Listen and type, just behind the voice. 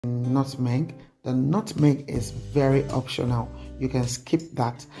nutmeg. The nutmeg is very optional. You can skip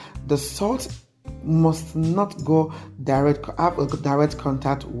that. The salt must not have a direct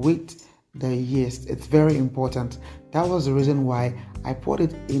contact with the yeast. It's very important. That was the reason why I put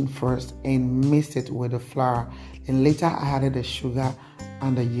it in first and mixed it with the flour, and later I added the sugar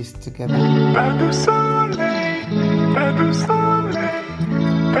and the yeast together.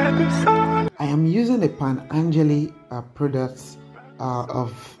 I am using the Pan Angeli products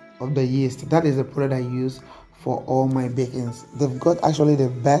of the yeast. That is the product I use for all my bakings. They've got actually the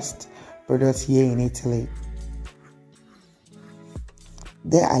best products here in Italy.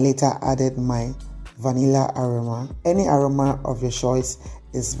 There I later added my vanilla aroma. Any aroma of your choice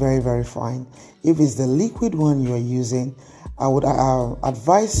is very fine. If it's the liquid one you're using, I would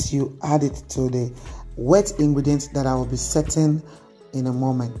advise you add it to the wet ingredients that I will be setting in a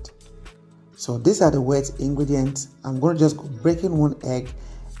moment. So these are the wet ingredients. I'm going to just go breaking one egg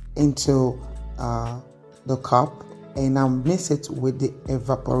into the cup, and I'll mix it with the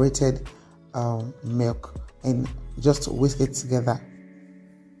evaporated milk and just whisk it together.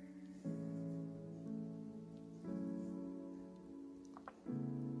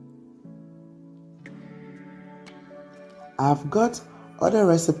 I've got other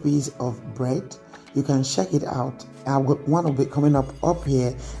recipes of bread. You can check it out. I've got one will be coming up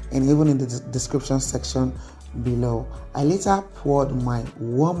here and even in the description section below. I later poured my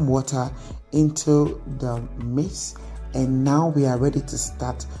warm water into the mix, and now we are ready to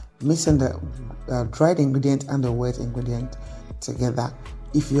start mixing the dried ingredient and the wet ingredient together.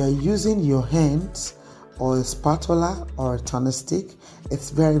 If you are using your hands or a spatula or a turner stick,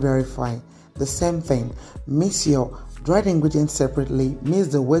 it's very fine. The same thing, mix your dried ingredients separately, mix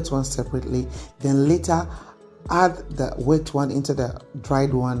the wet one separately, then later add the wet one into the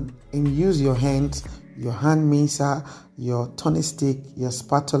dried one, and use your hands, your hand mixer, your turning stick, your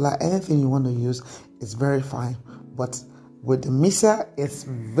spatula, anything you want to use is very fine. But with the mixer, it's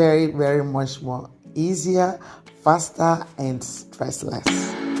very much more easier, faster, and stressless.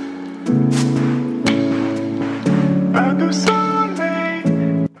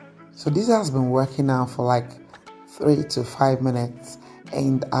 So this has been working now for like 3 to 5 minutes,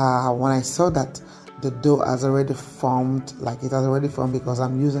 and when I saw that the dough has already formed, because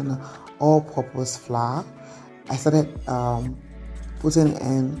I'm using all-purpose flour, I started putting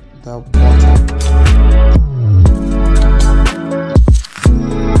in the butter.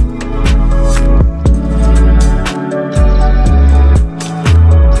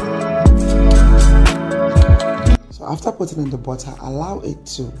 So after putting in the butter, allow it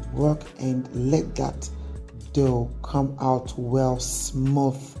to work and let that dough come out well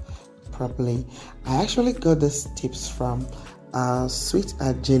smooth properly. I actually got these tips from Sweet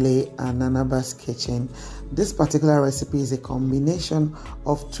Agege and Nanaba's Kitchen. This particular recipe is a combination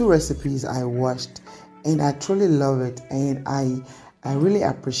of 2 recipes I watched, and I truly love it, and I really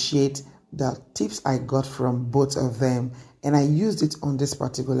appreciate the tips I got from both of them, and I used it on this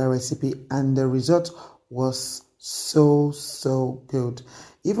particular recipe, and the result was so good.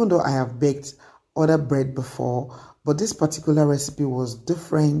 Even though I have baked other bread before, but this particular recipe was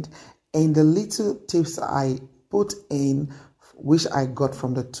different, and the little tips I put in, which I got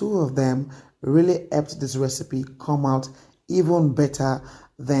from the 2 of them, really helped this recipe come out even better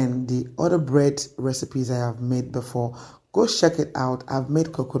than the other bread recipes I have made before. Go check it out. I've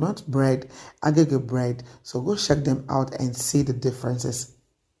made coconut bread, Agege bread, so go check them out and see the differences.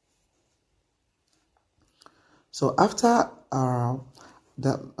 So after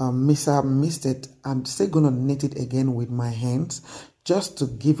the mixer mixed it, I'm still gonna knit it again with my hands, just to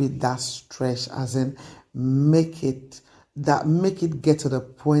give it that stretch, as in make it get to the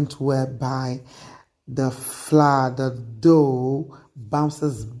point whereby the flour, the dough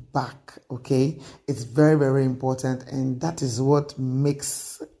bounces back. Okay, it's very important, and that is what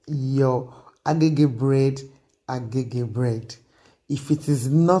makes your Agege bread. If it is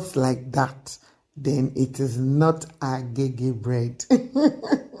not like that, then it is not Agege bread.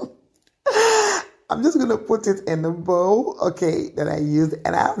 I'm just gonna put it in a bowl, okay, that I used,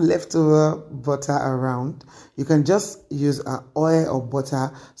 and I have leftover butter around. You can just use oil or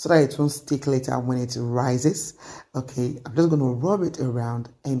butter so that it won't stick later when it rises. Okay, I'm just gonna rub it around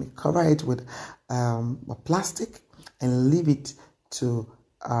and cover it with a plastic and leave it to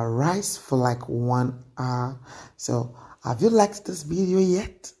rise for like 1 hour. So, have you liked this video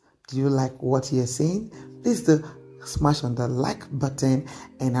yet? Do you like what you're seeing? Please do smash on the like button,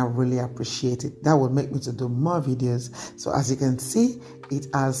 and I really appreciate it. That would make me to do more videos. So as you can see, it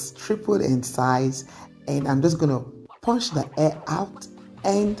has tripled in size, and I'm just gonna punch the air out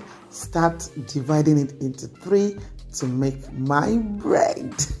and start dividing it into 3 to make my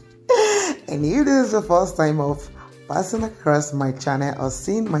bread. And if this is the first time of passing across my channel or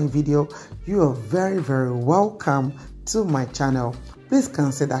seeing my video, you are very welcome to my channel. Please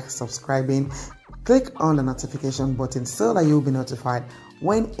consider subscribing. Click on the notification button so that you'll be notified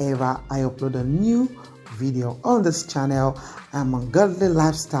whenever I upload a new video on this channel. I'm a godly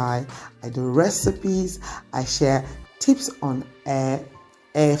lifestyle. I do recipes. I share tips on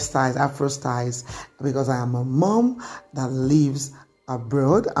hairstyles, afro styles, because I am a mom that lives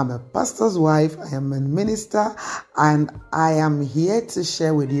abroad. I'm a pastor's wife. I am a minister, and I am here to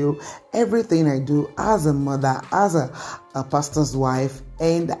share with you everything I do as a mother, as a pastor's wife,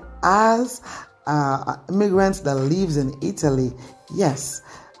 and as immigrants that lives in Italy. Yes,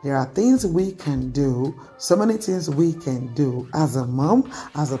 there are things we can do, so many things we can do as a mom,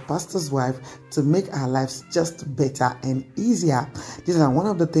 as a pastor's wife, to make our lives just better and easier. These are one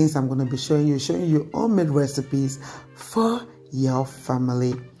of the things I'm going to be showing you homemade recipes for your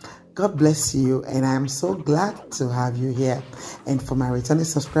family. God bless you, and I am so glad to have you here. And for my returning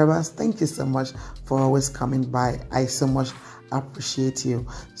subscribers, thank you so much for always coming by. I so much appreciate you.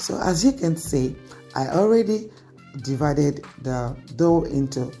 So as you can see, I already divided the dough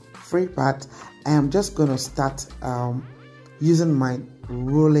into 3 parts. I am just going to start using my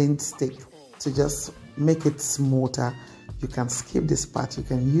rolling stick to just make it smoother. You can skip this part, you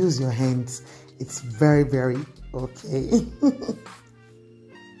can use your hands. It's very okay.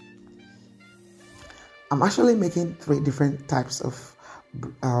 I'm actually making 3 different types of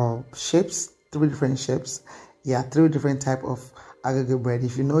shapes, 3 different shapes. Yeah, 3 different type of agege bread.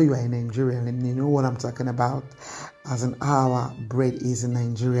 If you know you are in Nigeria and you know what I'm talking about, as in our bread is in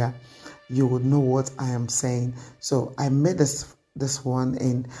Nigeria, you would know what I am saying. So I made this one,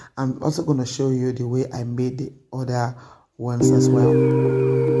 and I'm also going to show you the way I made the other ones as well.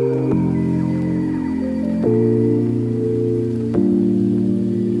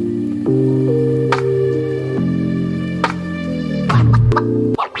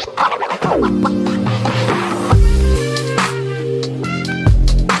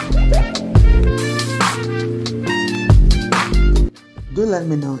 Do let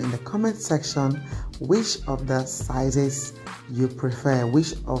me know in the comment section which of the sizes you prefer,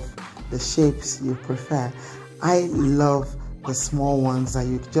 which of the shapes you prefer. I love the small ones that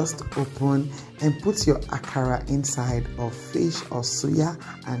you just open and put your akara inside of fish or suya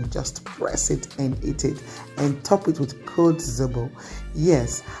and just press it and eat it, and top it with cold zobo.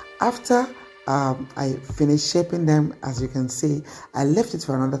 Yes, after I finished shaping them, as you can see, I left it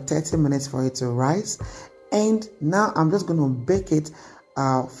for another 30 minutes for it to rise. And now I'm just going to bake it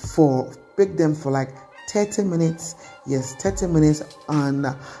bake them for like 30 minutes. Yes, 30 minutes on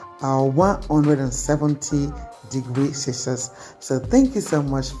 170 degrees Celsius. So thank you so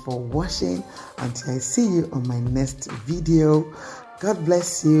much for watching. Until I see you on my next video. God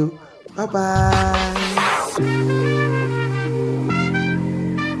bless you. Bye bye.